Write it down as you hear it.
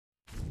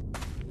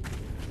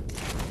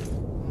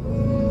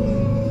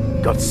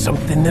got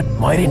something that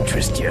might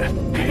interest you.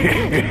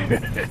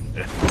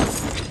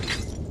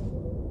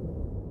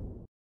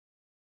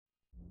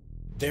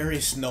 There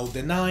is no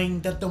denying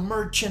that the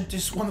merchant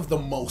is one of the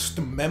most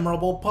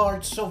memorable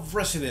parts of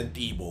Resident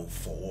Evil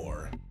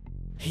 4.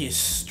 His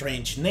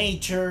strange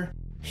nature,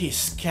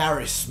 his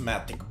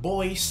charismatic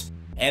voice,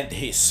 and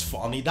his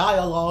funny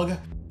dialogue,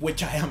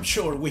 which I am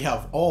sure we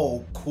have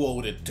all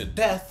quoted to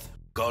death.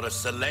 Got a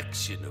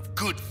selection of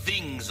good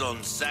things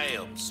on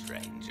sale,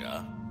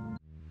 stranger.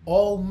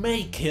 All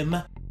make him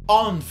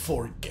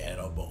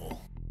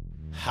unforgettable.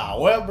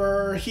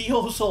 However, he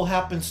also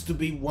happens to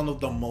be one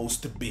of the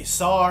most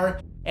bizarre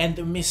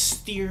and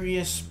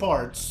mysterious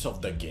parts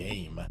of the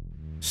game,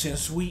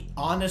 since we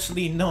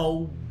honestly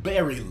know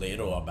very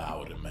little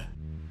about him.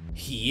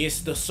 He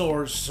is the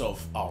source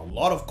of a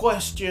lot of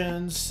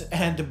questions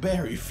and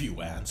very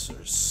few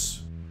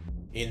answers.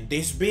 In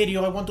this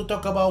video I want to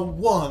talk about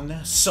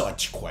one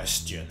such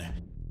question,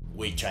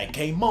 which I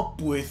came up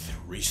with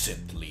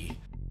recently.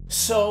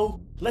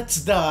 So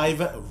let's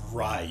dive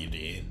right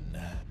in.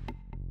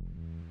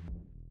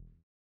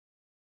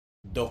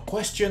 The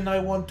question I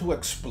want to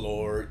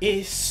explore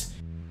is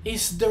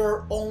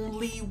there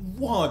only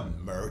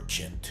one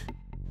merchant?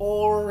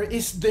 Or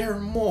is there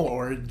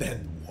more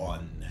than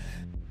one?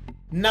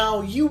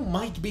 Now you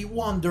might be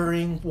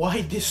wondering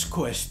why this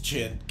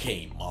question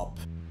came up.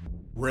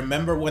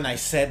 Remember when I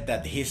said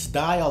that his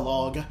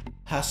dialogue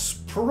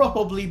has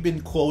probably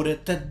been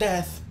quoted to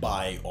death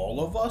by all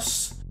of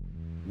us?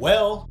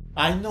 Well,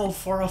 I know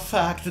for a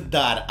fact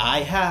that I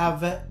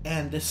have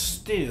and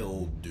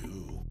still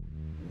do.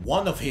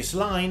 One of his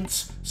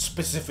lines,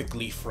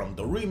 specifically from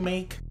the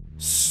remake,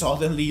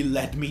 suddenly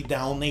led me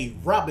down a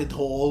rabbit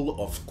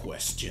hole of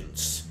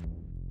questions.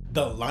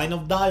 The line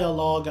of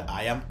dialogue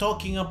I am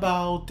talking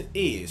about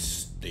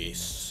is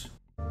this.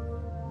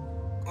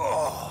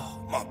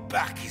 Oh, my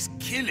back is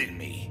killing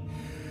me.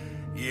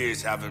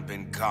 Years haven't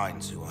been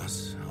kind to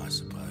us, I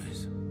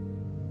suppose.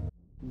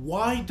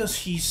 Why does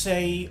he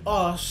say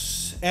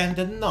us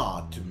and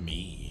not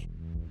me?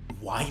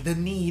 Why the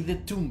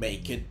need to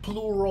make it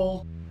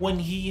plural when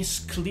he is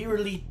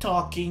clearly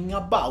talking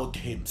about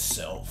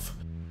himself,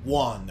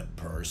 one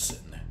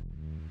person?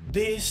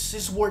 This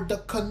is where the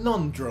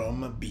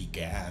conundrum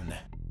began,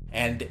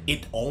 and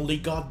it only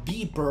got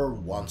deeper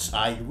once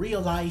I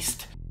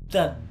realized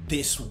that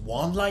this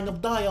one line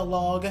of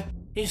dialogue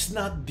is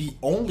not the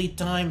only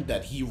time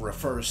that he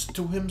refers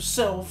to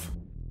himself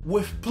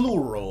with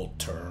plural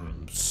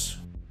terms.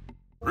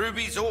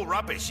 Ruby's all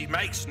rubbish, it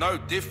makes no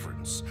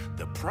difference.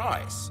 The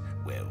price,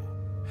 well,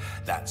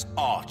 that's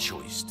our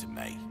choice to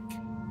make.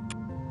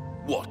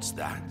 What's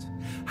that?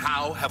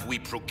 How have we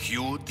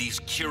procured these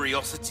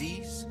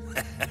curiosities?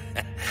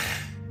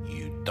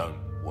 You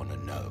don't want to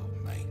know,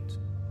 mate.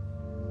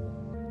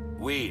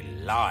 We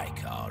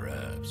like our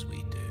herbs,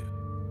 we do.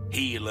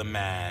 Heal a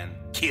man,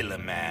 kill a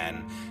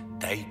man,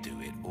 they do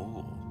it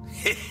all.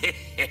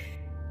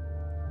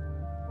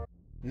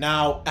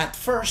 Now, at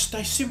first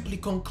I simply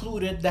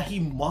concluded that he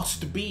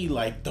must be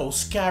like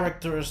those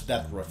characters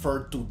that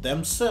refer to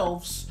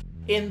themselves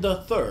in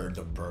the third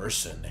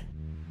person,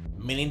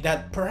 meaning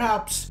that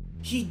perhaps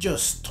he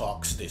just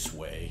talks this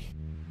way.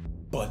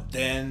 But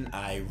then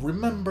I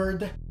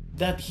remembered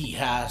that he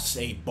has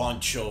a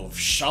bunch of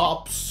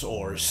shops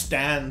or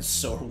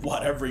stands or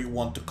whatever you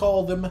want to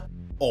call them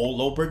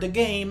all over the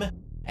game,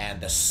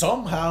 and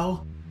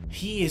somehow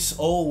he is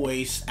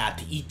always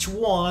at each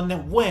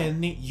one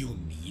when you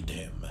need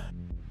him.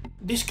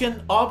 This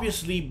can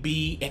obviously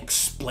be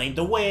explained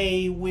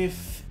away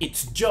with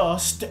it's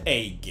just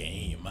a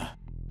game.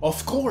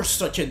 Of course,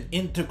 such an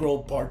integral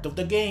part of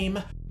the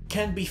game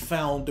can be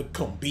found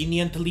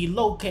conveniently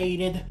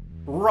located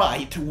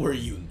right where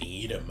you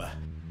need him.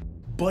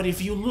 But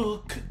if you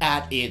look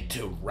at it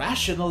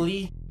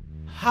rationally,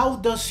 how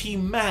does he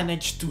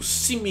manage to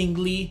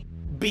seemingly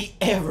be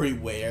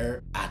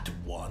everywhere at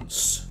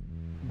once?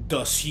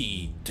 Does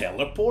he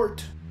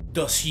teleport?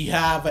 Does he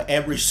have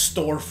every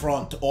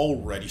storefront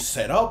already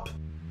set up,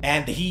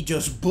 and he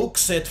just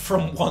books it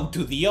from one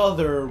to the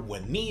other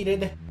when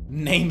needed,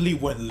 namely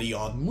when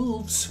Leon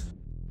moves?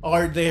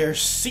 Are there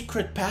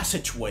secret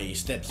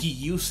passageways that he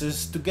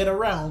uses to get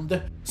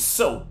around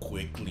so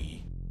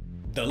quickly?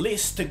 The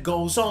list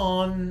goes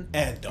on,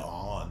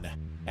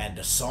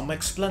 and some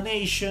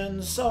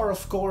explanations are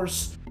of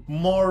course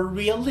more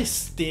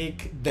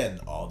realistic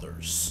than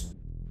others.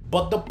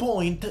 But the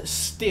point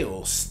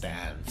still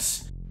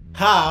stands.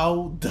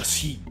 How does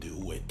he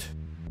do it?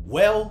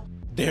 Well,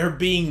 there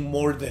being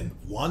more than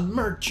one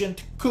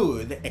merchant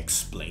could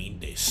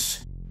explain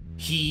this.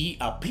 He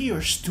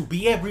appears to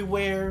be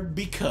everywhere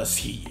because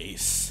he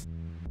is.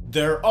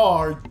 There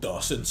are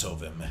dozens of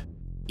them,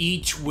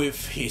 each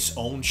with his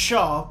own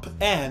shop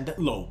and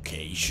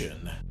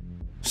location.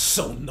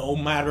 So no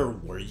matter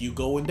where you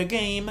go in the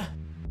game,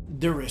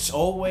 there is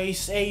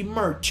always a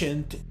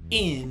merchant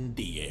in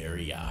the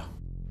area.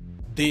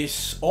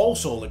 This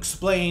also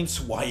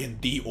explains why in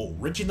the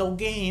original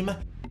game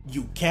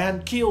you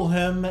can't kill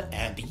him,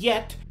 and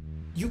yet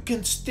you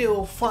can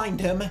still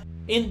find him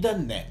in the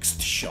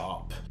next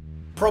shop.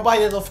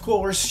 Provided of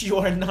course you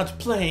are not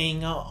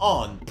playing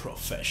on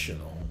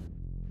professional.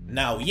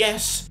 Now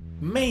yes,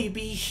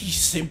 maybe he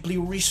simply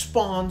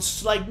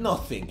responds like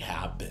nothing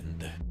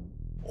happened.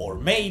 Or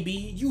maybe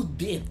you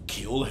did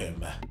kill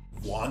him,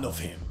 one of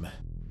him.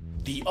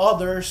 The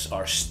others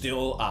are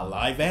still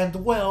alive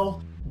and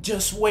well,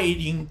 just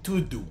waiting to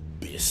do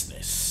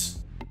business.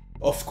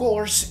 Of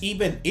course,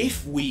 even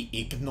if we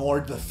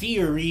ignore the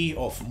theory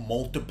of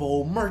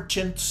multiple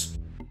merchants,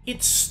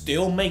 it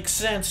still makes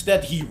sense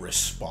that he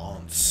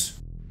responds,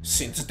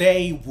 since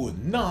they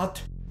would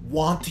not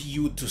want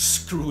you to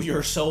screw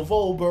yourself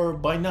over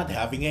by not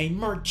having a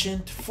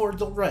merchant for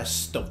the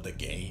rest of the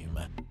game.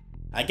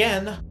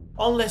 Again,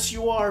 unless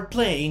you are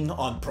playing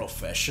on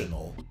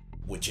professional,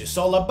 which is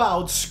all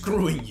about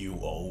screwing you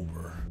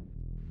over.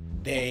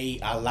 They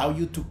allow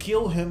you to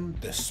kill him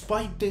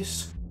despite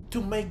this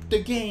to make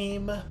the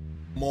game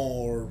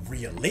more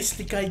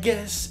realistic, I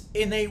guess,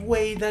 in a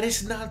way that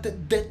is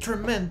not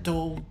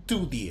detrimental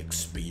to the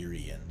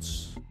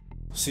experience,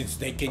 since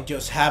they can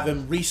just have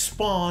him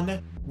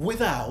respawn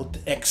without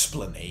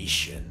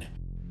explanation.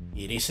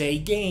 It is a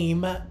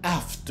game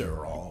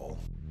after all.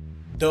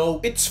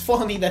 Though it's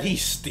funny that he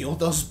still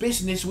does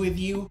business with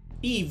you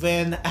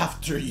even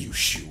after you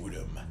shoot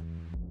him.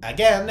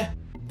 Again,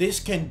 this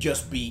can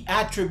just be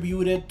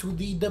attributed to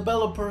the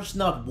developers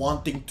not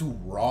wanting to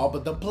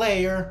rob the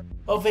player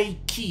of a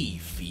key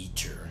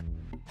feature.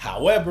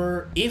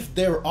 However, if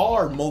there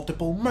are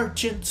multiple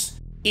merchants,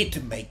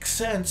 it makes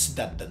sense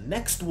that the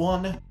next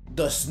one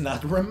does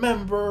not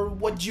remember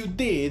what you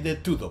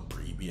did to the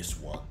previous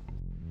one.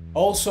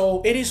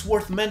 Also, it is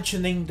worth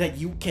mentioning that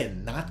you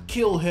cannot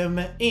kill him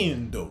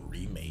in the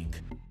remake.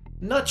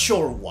 Not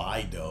sure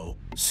why though,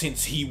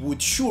 since he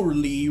would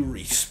surely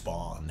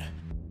respawn.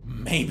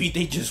 Maybe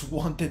they just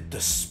wanted to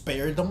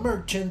spare the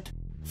merchant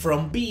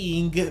from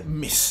being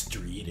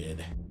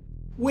mistreated.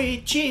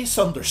 Which is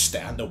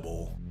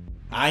understandable.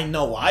 I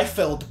know I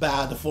felt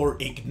bad for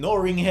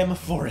ignoring him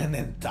for an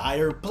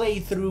entire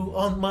playthrough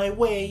on my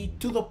way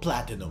to the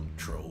Platinum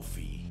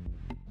Trophy.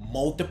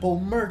 Multiple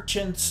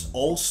merchants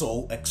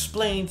also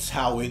explains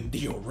how in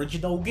the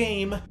original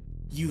game,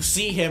 you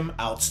see him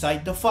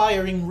outside the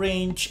firing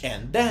range,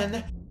 and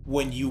then,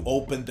 when you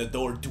open the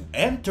door to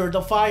enter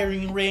the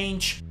firing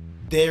range,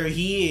 there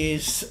he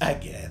is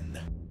again.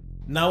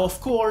 Now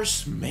of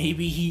course,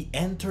 maybe he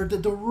entered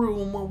the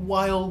room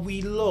while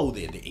we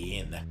loaded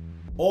in.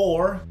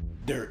 Or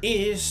there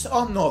is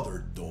another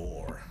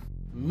door,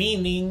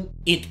 meaning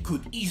it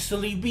could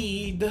easily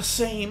be the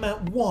same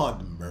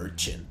one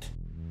merchant.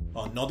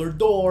 Another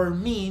door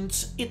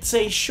means it's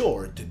a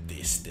short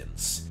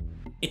distance.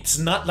 It's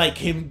not like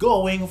him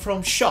going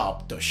from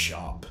shop to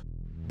shop,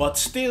 but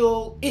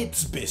still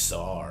it's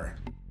bizarre,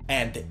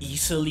 and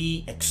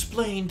easily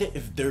explained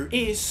if there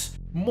is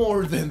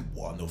more than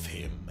one of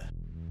him.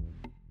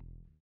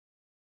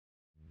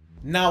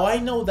 Now I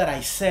know that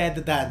I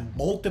said that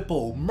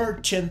multiple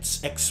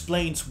merchants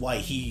explains why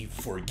he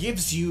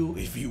forgives you,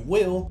 if you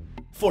will,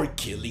 for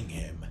killing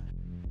him.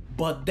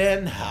 But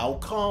then how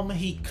come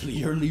he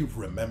clearly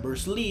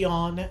remembers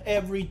Leon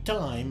every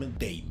time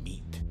they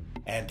meet?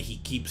 And he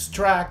keeps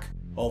track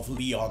of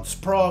Leon's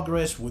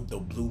progress with the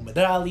blue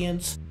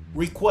medallions,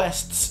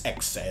 requests,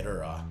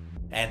 etc.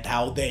 And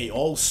how they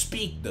all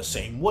speak the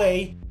same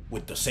way,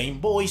 with the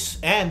same voice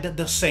and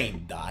the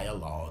same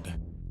dialogue.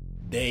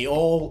 They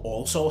all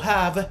also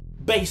have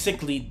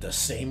basically the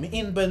same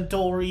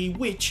inventory,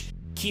 which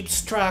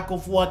keeps track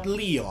of what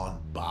Leon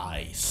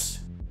buys.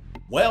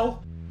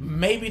 Well,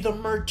 maybe the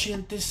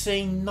merchant is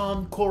a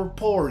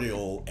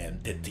non-corporeal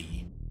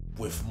entity,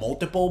 with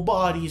multiple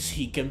bodies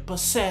he can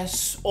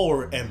possess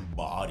or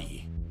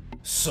embody.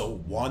 So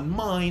one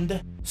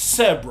mind,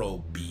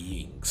 several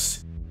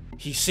beings.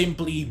 He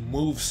simply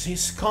moves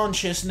his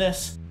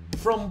consciousness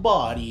from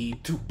body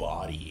to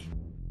body,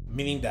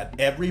 meaning that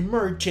every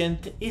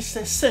merchant is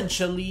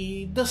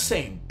essentially the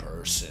same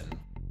person.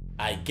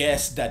 I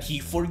guess that he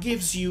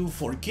forgives you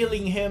for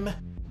killing him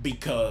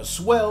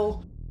because,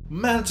 well,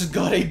 man's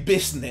got a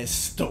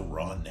business to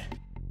run.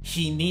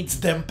 He needs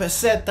them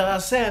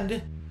pesetas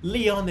and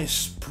Leon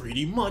is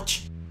pretty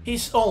much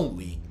his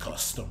only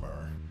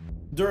customer.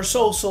 There's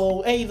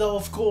also Ada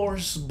of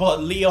course,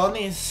 but Leon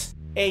is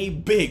a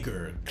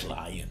bigger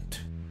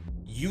client.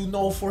 You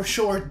know for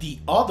sure the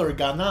other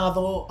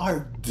ganado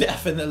are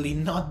definitely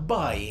not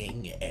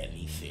buying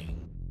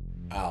anything.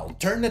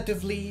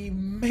 Alternatively,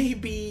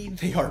 maybe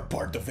they are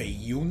part of a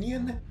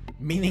union,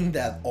 meaning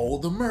that all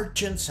the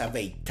merchants have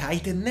a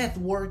tight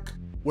network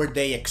where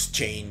they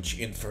exchange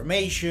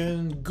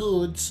information,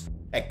 goods,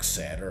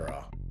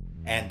 etc.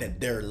 And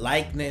that their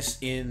likeness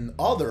in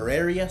other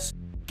areas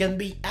can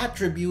be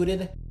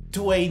attributed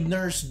to a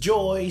Nurse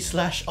Joy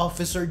 /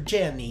 Officer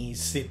Jenny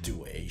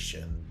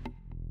situation.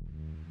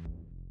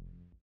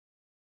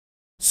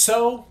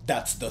 So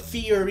that's the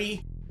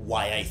theory,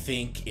 why I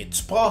think it's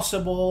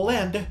possible,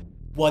 and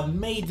what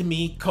made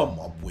me come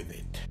up with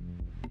it.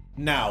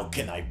 Now,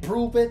 can I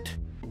prove it?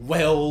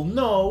 Well,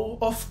 no,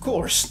 of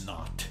course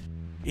not.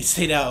 Is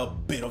it a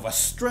bit of a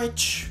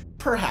stretch?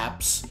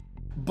 Perhaps.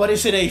 But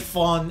is it a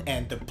fun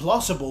and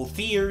plausible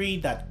theory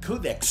that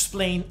could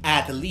explain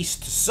at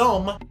least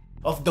some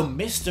of the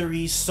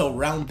mysteries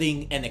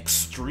surrounding an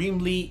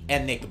extremely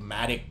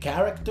enigmatic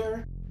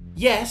character?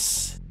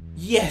 Yes,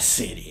 yes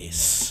it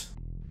is.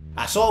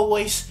 As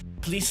always,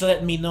 please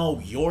let me know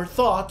your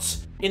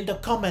thoughts in the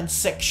comment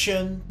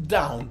section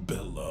down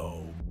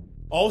below.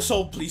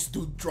 Also, please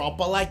do drop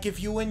a like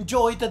if you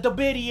enjoyed the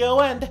video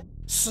and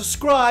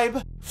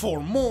subscribe for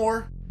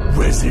more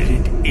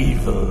Resident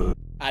Evil.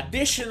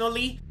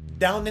 Additionally,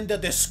 down in the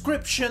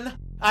description,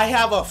 I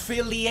have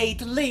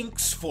affiliate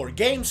links for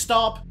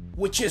GameStop,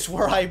 which is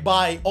where I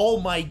buy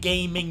all my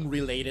gaming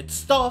related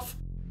stuff,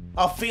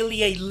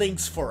 affiliate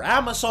links for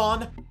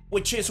Amazon,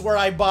 which is where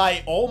I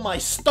buy all my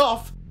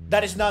stuff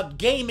that is not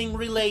gaming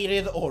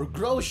related or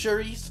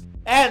groceries,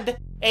 and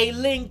a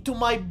link to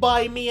my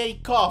Buy Me a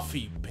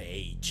Coffee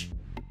page.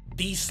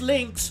 These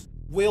links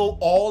will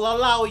all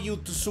allow you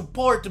to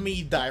support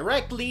me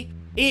directly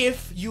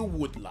if you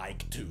would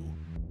like to.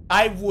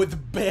 I would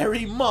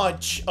very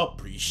much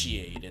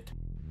appreciate it.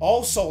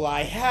 Also,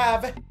 I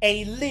have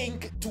a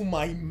link to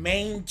my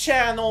main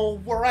channel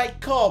where I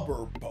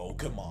cover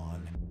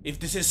Pokemon. If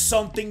this is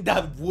something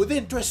that would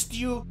interest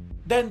you,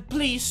 then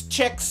please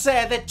check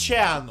said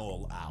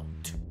channel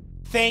out.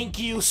 Thank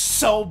you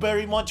so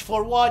very much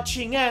for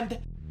watching, and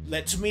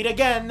let's meet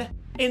again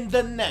in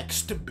the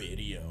next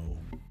video.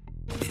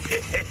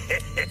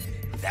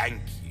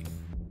 Thank